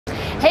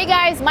Hey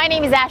guys, my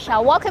name is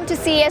Asha. Welcome to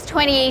CES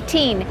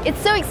 2018. It's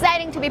so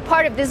exciting to be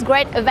part of this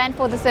great event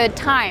for the third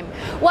time.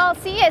 Well,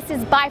 CES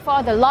is by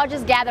far the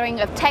largest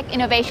gathering of tech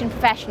innovation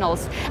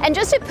professionals. And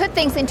just to put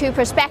things into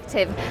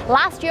perspective,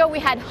 last year we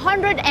had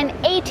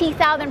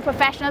 180,000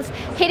 professionals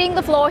hitting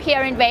the floor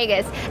here in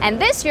Vegas. And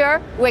this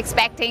year we're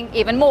expecting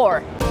even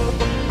more.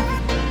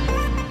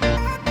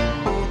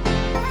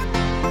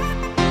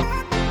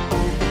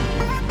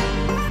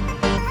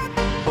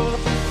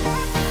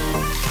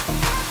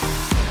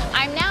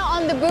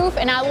 Booth,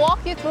 and I'll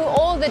walk you through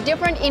all the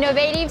different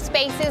innovative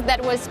spaces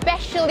that were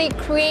specially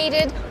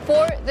created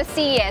for the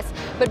CES.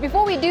 But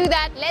before we do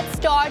that, let's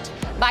start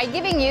by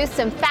giving you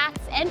some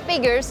facts and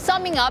figures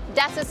summing up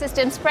Dassault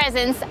Systèmes'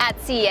 presence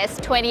at CES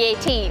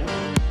 2018.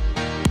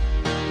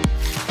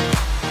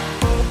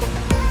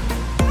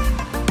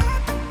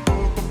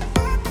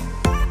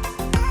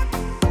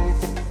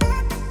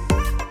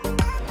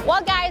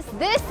 Well guys,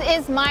 this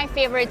is my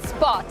favorite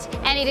spot,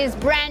 and it is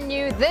brand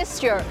new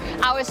this year.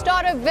 Our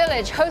startup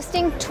village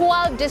hosting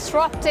 12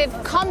 disruptive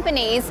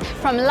companies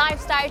from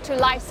lifestyle to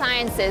life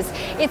sciences.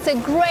 It's a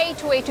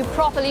great way to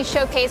properly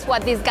showcase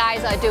what these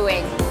guys are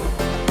doing.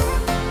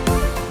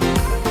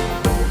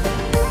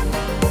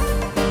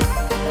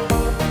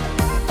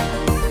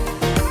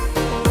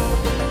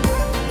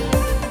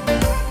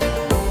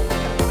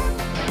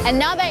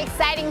 Another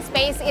exciting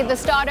space is the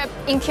Startup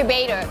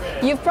Incubator.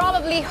 You've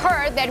probably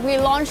heard that we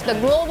launched the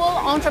Global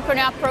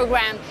Entrepreneur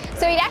Program.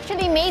 So it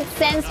actually made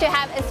sense to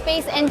have a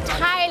space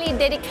entirely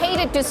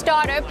dedicated to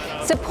startups,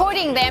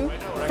 supporting them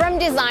from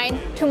design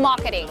to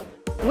marketing.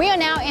 We are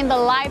now in the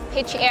live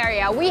pitch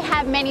area. We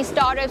have many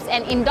startups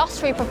and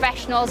industry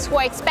professionals who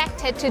are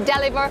expected to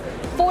deliver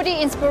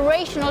 40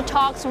 inspirational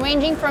talks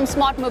ranging from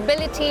smart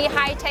mobility,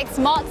 high-tech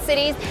smart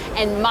cities,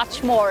 and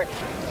much more.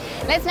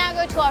 Let's now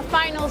go to our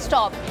final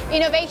stop,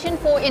 Innovation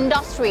for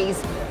Industries.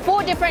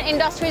 4 different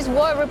industries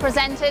were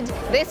represented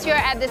this year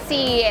at the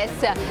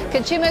CES.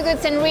 Consumer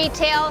goods and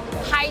retail,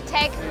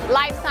 high-tech,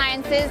 life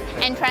sciences,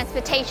 and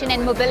transportation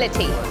and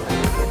mobility.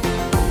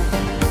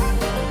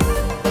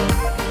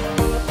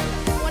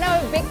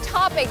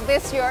 Topic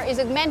this year is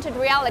augmented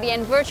reality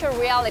and virtual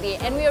reality,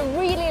 and we are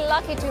really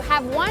lucky to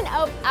have one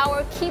of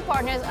our key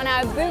partners on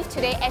our booth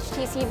today,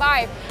 HTC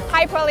Vive.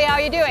 Hi Pearlie, how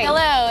are you doing?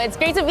 Hello, it's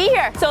great to be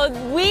here. So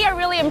we are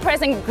really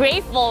impressed and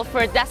grateful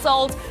for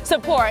Dassault's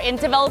support in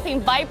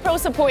developing Vive Pro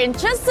support in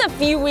just a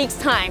few weeks'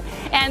 time.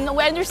 And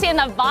we understand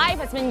that Vive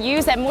has been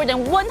used at more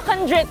than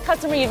 100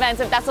 customer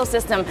events of Dassault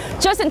Systèmes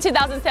just in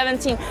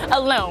 2017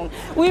 alone.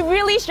 We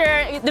really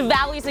share the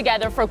values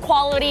together for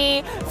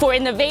quality, for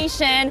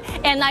innovation,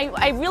 and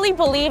I really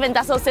believe in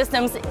Dassault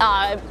Systèmes'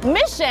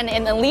 mission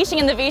in unleashing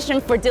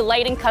innovation for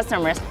delighting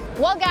customers.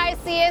 Well guys,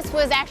 CES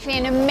was actually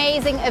an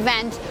amazing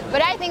event,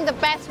 but I think the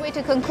best way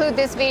to conclude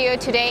this video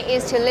today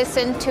is to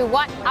listen to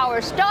what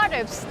our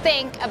startups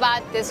think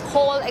about this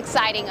whole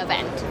exciting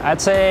event. I'd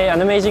say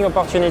an amazing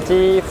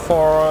opportunity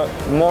for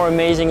more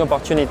amazing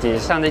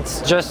opportunities, and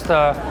it's just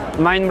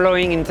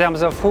mind-blowing in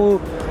terms of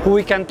who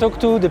we can talk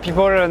to, the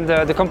people and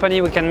the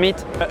company we can meet.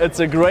 It's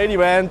a great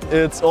event.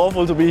 It's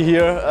awful to be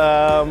here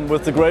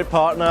with a great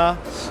partner,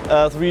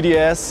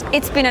 3DS.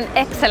 It's been an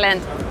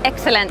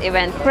excellent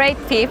event. Great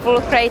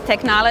people, great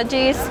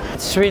technologies.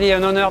 It's really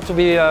an honor to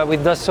be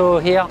with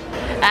Dassault here.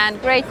 And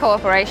great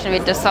cooperation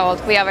with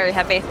Dassault. We are very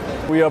happy.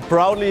 We are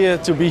proudly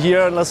to be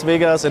here in Las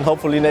Vegas and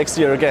hopefully next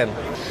year again.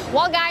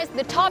 Well guys,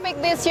 the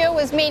topic this year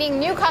was meeting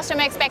new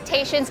customer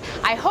expectations.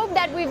 I hope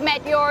that we've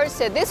met yours.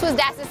 So this was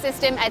Dassault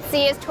Systèmes at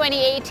CES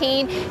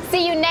 2018.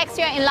 See you next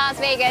year in Las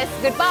Vegas.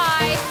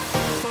 Goodbye.